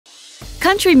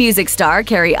Country music star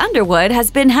Carrie Underwood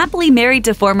has been happily married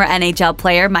to former NHL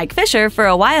player Mike Fisher for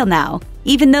a while now.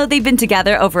 Even though they've been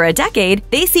together over a decade,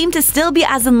 they seem to still be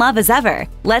as in love as ever.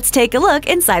 Let's take a look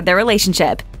inside their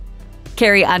relationship.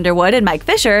 Carrie Underwood and Mike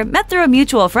Fisher met through a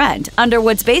mutual friend,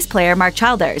 Underwood's bass player Mark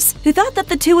Childers, who thought that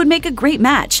the two would make a great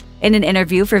match. In an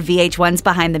interview for VH1's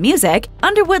Behind the Music,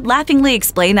 Underwood laughingly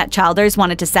explained that Childers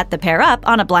wanted to set the pair up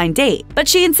on a blind date, but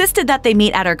she insisted that they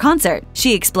meet at her concert.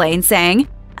 She explained, saying,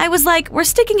 "I was like, we're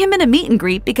sticking him in a meet and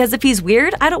greet because if he's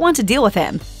weird, I don't want to deal with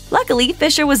him." Luckily,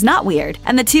 Fisher was not weird,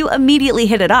 and the two immediately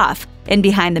hit it off. In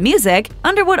Behind the Music,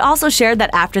 Underwood also shared that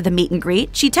after the meet and greet,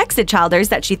 she texted Childers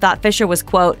that she thought Fisher was,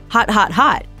 quote, hot, hot,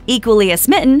 hot. Equally as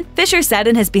smitten, Fisher said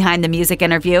in his Behind the Music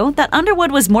interview that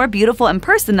Underwood was more beautiful in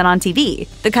person than on TV.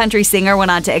 The country singer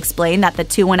went on to explain that the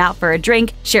two went out for a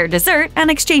drink, shared dessert, and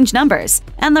exchanged numbers.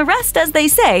 And the rest, as they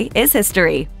say, is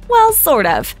history. Well, sort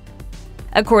of.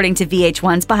 According to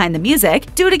VH1's Behind the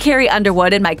Music, due to Carrie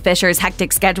Underwood and Mike Fisher's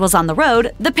hectic schedules on the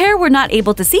road, the pair were not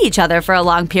able to see each other for a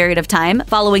long period of time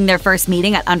following their first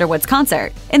meeting at Underwood's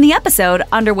concert. In the episode,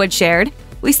 Underwood shared,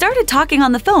 "We started talking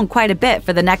on the phone quite a bit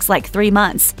for the next 3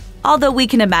 months. Although we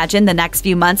can imagine the next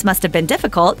few months must have been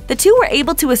difficult, the two were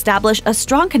able to establish a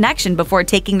strong connection before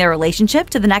taking their relationship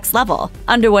to the next level,"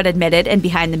 Underwood admitted in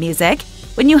Behind the Music.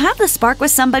 "When you have the spark with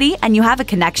somebody and you have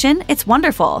a connection, it's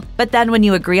wonderful. But then when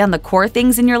you agree on the core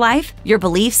things in your life, your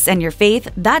beliefs and your faith,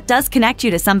 that does connect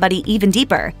you to somebody even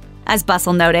deeper." As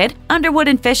Bustle noted, Underwood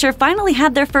and Fisher finally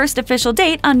had their first official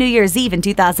date on New Year's Eve in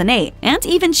 2008, and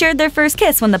even shared their first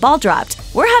kiss when the ball dropped.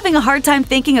 We're having a hard time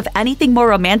thinking of anything more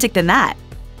romantic than that.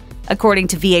 According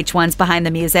to VH1's Behind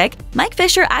the Music, Mike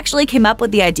Fisher actually came up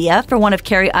with the idea for one of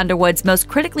Carrie Underwood's most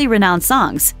critically renowned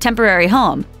songs, Temporary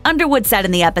Home. Underwood said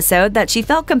in the episode that she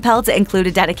felt compelled to include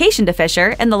a dedication to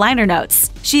Fisher in the liner notes.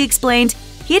 She explained,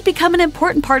 "He had become an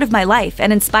important part of my life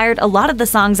and inspired a lot of the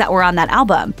songs that were on that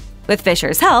album." With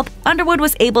Fisher's help, Underwood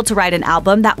was able to write an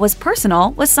album that was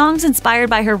personal with songs inspired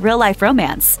by her real-life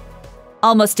romance.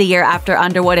 Almost a year after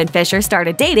Underwood and Fisher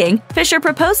started dating, Fisher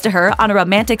proposed to her on a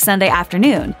romantic Sunday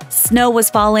afternoon. Snow was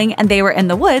falling and they were in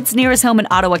the woods near his home in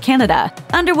Ottawa, Canada.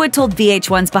 Underwood told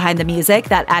VH1's Behind the Music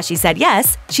that as she said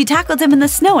yes, she tackled him in the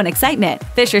snow in excitement.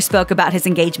 Fisher spoke about his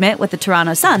engagement with the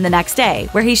Toronto Sun the next day,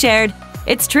 where he shared,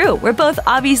 "It's true, we're both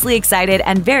obviously excited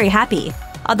and very happy."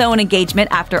 Although an engagement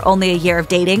after only a year of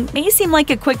dating may seem like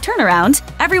a quick turnaround,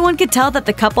 everyone could tell that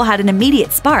the couple had an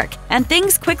immediate spark, and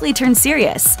things quickly turned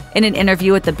serious. In an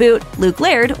interview with The Boot, Luke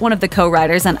Laird, one of the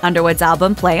co-writers on Underwood's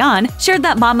album Play On, shared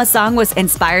that Mama's song was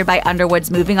inspired by Underwood's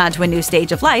moving on to a new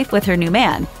stage of life with her new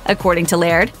man. According to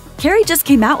Laird, Carrie just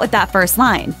came out with that first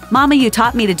line, "Mama, you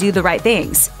taught me to do the right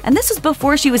things." And this was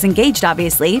before she was engaged,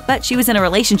 obviously, but she was in a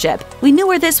relationship. We knew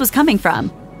where this was coming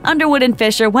from. Underwood and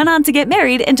Fisher went on to get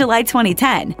married in July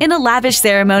 2010 in a lavish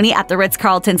ceremony at the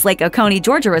Ritz-Carlton's Lake Oconee,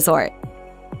 Georgia resort.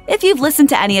 If you've listened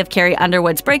to any of Carrie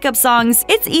Underwood's breakup songs,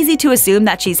 it's easy to assume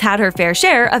that she's had her fair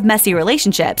share of messy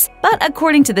relationships. But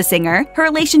according to the singer, her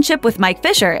relationship with Mike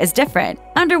Fisher is different.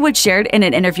 Underwood shared in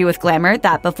an interview with Glamour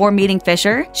that before meeting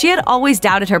Fisher, she had always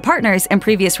doubted her partners in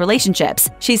previous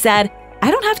relationships. She said, "I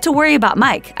don't have to worry about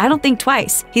Mike. I don't think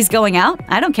twice. He's going out.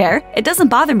 I don't care. It doesn't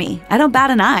bother me. I don't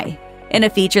bat an eye." In a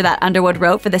feature that Underwood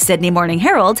wrote for the Sydney Morning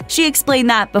Herald, she explained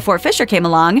that before Fisher came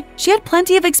along, she had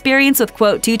plenty of experience with,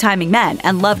 quote, two-timing men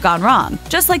and love gone wrong,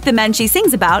 just like the men she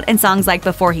sings about in songs like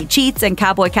Before He Cheats and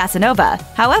Cowboy Casanova.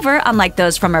 However, unlike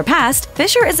those from her past,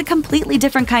 Fisher is a completely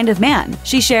different kind of man.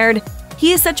 She shared,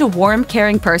 "He is such a warm,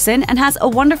 caring person and has a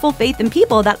wonderful faith in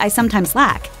people that I sometimes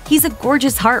lack. He's a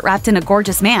gorgeous heart wrapped in a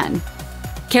gorgeous man."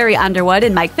 Carrie Underwood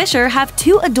and Mike Fisher have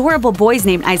two adorable boys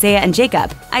named Isaiah and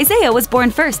Jacob. Isaiah was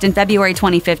born first in February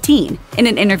 2015. In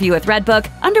an interview with Redbook,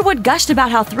 Underwood gushed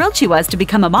about how thrilled she was to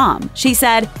become a mom. She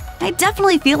said, "I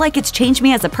definitely feel like it's changed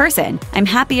me as a person. I'm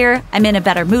happier, I'm in a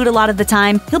better mood a lot of the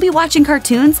time. He'll be watching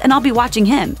cartoons and I'll be watching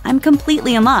him. I'm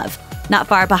completely in love." Not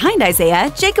far behind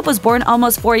Isaiah, Jacob was born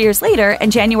almost 4 years later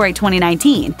in January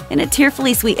 2019. In a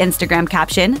tearfully sweet Instagram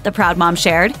caption, the proud mom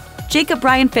shared, "Jacob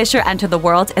Brian Fisher entered the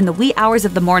world in the wee hours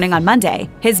of the morning on Monday.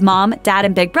 His mom, dad,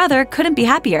 and big brother couldn't be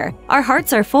happier. Our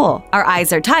hearts are full, our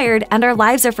eyes are tired, and our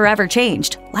lives are forever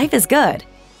changed. Life is good."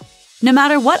 No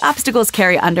matter what obstacles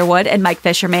Carrie Underwood and Mike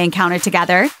Fisher may encounter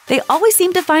together, they always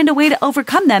seem to find a way to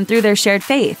overcome them through their shared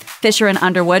faith. Fisher and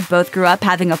Underwood both grew up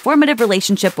having a formative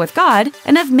relationship with God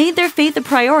and have made their faith a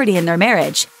priority in their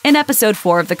marriage. In episode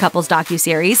 4 of the couple's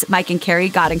docuseries, Mike and Carrie,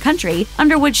 God and Country,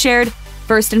 Underwood shared,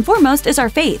 "First and foremost is our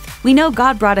faith. We know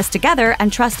God brought us together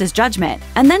and trust His judgment,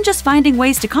 and then just finding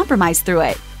ways to compromise through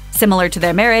it." Similar to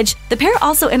their marriage, the pair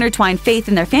also intertwine faith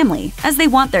in their family, as they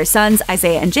want their sons,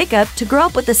 Isaiah and Jacob, to grow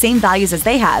up with the same values as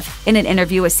they have. In an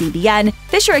interview with CBN,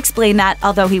 Fisher explained that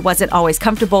although he wasn't always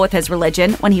comfortable with his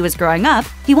religion when he was growing up,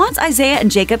 he wants Isaiah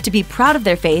and Jacob to be proud of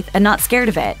their faith and not scared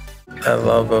of it. That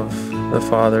love of the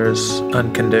Father is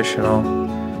unconditional,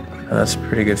 and that's a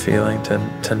pretty good feeling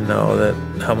to know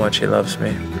that how much He loves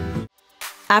me.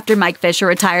 After Mike Fisher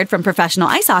retired from professional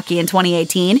ice hockey in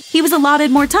 2018, he was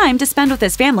allotted more time to spend with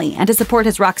his family and to support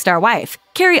his rock star wife.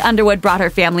 Carrie Underwood brought her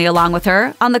family along with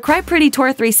her on the Cry Pretty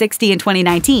Tour 360 in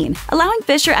 2019, allowing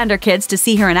Fisher and her kids to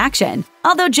see her in action.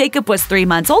 Although Jacob was 3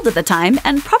 months old at the time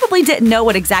and probably didn't know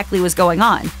what exactly was going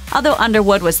on. Although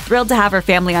Underwood was thrilled to have her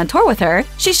family on tour with her,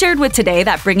 she shared with Today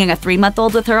that bringing a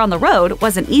 3-month-old with her on the road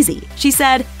wasn't easy. She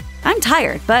said, "I'm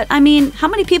tired, but I mean, how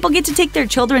many people get to take their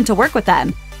children to work with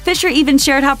them?" Fisher even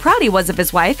shared how proud he was of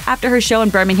his wife after her show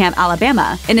in Birmingham,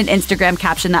 Alabama, in an Instagram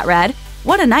caption that read,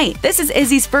 "What a night! This is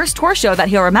Izzy's first tour show that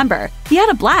he'll remember. He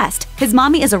had a blast. His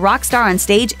mommy is a rock star on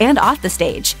stage and off the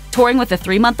stage. Touring with a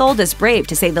 3-month-old is brave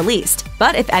to say the least.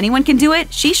 But if anyone can do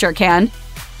it, she sure can."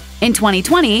 In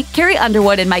 2020, Carrie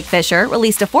Underwood and Mike Fisher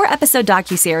released a 4-episode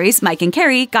docuseries, Mike and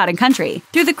Carrie, God and Country,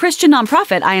 through the Christian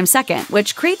nonprofit I Am Second,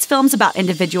 which creates films about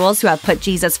individuals who have put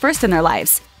Jesus first in their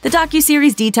lives. The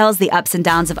docuseries details the ups and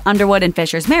downs of Underwood and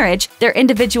Fisher's marriage, their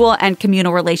individual and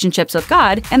communal relationships with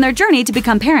God, and their journey to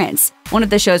become parents. One of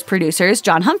the show's producers,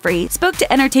 John Humphrey, spoke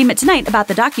to Entertainment Tonight about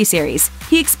the docuseries.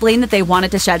 He explained that they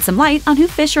wanted to shed some light on who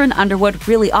Fisher and Underwood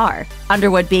really are,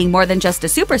 Underwood being more than just a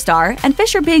superstar and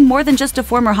Fisher being more than just a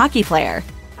former hockey player.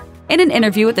 In an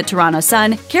interview with the Toronto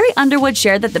Sun, Carrie Underwood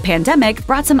shared that the pandemic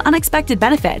brought some unexpected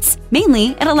benefits.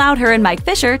 Mainly, it allowed her and Mike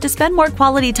Fisher to spend more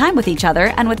quality time with each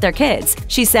other and with their kids.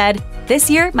 She said, "This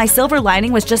year, my silver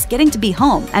lining was just getting to be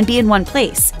home and be in one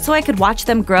place, so I could watch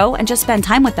them grow and just spend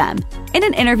time with them." In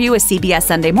an interview with CBS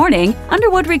Sunday Morning,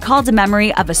 Underwood recalled a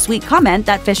memory of a sweet comment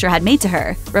that Fisher had made to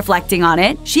her. Reflecting on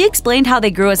it, she explained how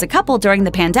they grew as a couple during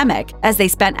the pandemic, as they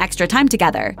spent extra time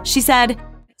together. She said,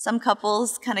 "Some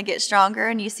couples kind of get stronger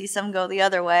and you see some go the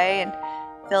other way, and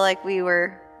feel like we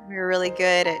were really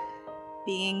good at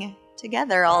being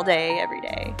together all day, every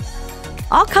day."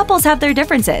 All couples have their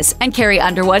differences, and Carrie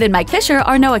Underwood and Mike Fisher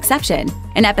are no exception.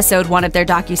 In episode 1 of their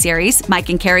docuseries, Mike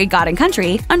and Carrie, God and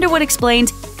Country, Underwood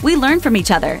explained, "We learn from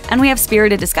each other, and we have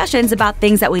spirited discussions about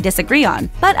things that we disagree on.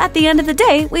 But at the end of the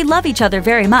day, we love each other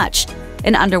very much."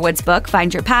 In Underwood's book,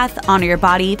 Find Your Path, Honor Your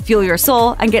Body, Fuel Your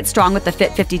Soul, and Get Strong with the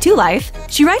Fit 52 Life,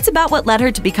 she writes about what led her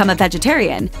to become a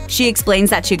vegetarian. She explains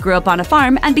that she grew up on a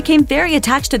farm and became very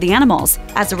attached to the animals.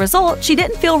 As a result, she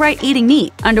didn't feel right eating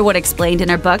meat. Underwood explained in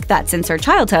her book that since her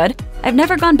childhood, "I've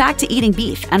never gone back to eating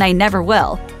beef, and I never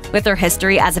will." With her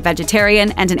history as a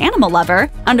vegetarian and an animal lover,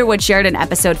 Underwood shared in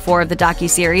episode 4 of the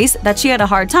docuseries that she had a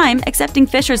hard time accepting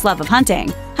Fisher's love of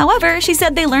hunting. However, she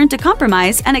said they learned to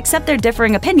compromise and accept their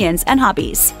differing opinions and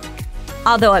hobbies.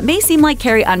 Although it may seem like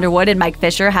Carrie Underwood and Mike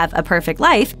Fisher have a perfect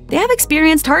life, they have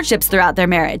experienced hardships throughout their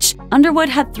marriage. Underwood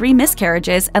had 3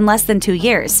 miscarriages in less than 2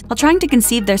 years while trying to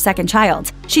conceive their second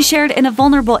child. She shared in a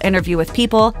vulnerable interview with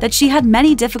People that she had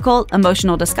many difficult,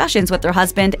 emotional discussions with her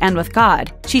husband and with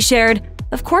God. She shared,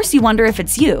 "Of course you wonder if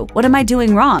it's you. What am I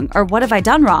doing wrong? Or what have I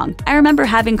done wrong? I remember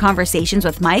having conversations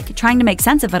with Mike, trying to make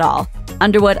sense of it all."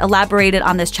 Underwood elaborated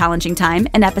on this challenging time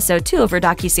in episode 2 of her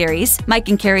docuseries, Mike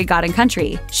and Carrie, God and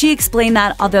Country. She explained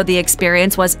that although the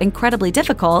experience was incredibly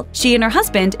difficult, she and her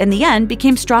husband, in the end,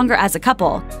 became stronger as a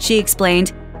couple. She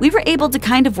explained, "We were able to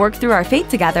kind of work through our faith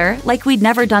together like we'd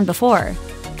never done before."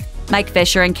 Mike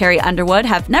Fisher and Carrie Underwood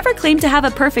have never claimed to have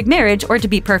a perfect marriage or to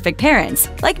be perfect parents.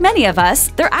 Like many of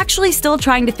us, they're actually still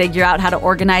trying to figure out how to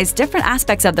organize different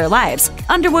aspects of their lives.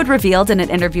 Underwood revealed in an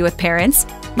interview with Parents,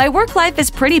 "My work life is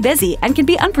pretty busy and can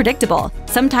be unpredictable.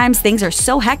 Sometimes things are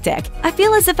so hectic, I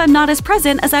feel as if I'm not as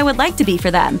present as I would like to be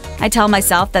for them. I tell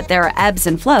myself that there are ebbs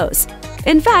and flows."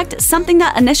 In fact, something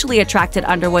that initially attracted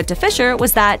Underwood to Fisher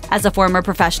was that, as a former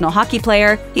professional hockey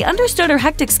player, he understood her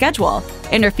hectic schedule.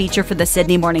 In her feature for the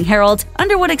Sydney Morning Herald,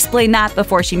 Underwood explained that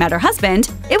before she met her husband,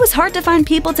 it was hard to find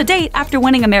people to date after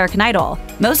winning American Idol.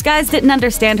 Most guys didn't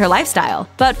understand her lifestyle,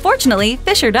 but fortunately,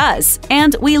 Fisher does,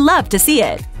 and we love to see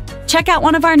it. Check out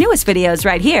one of our newest videos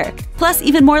right here. Plus,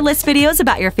 even more list videos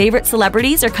about your favorite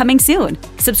celebrities are coming soon.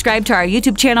 Subscribe to our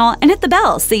YouTube channel and hit the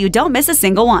bell so you don't miss a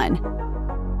single one.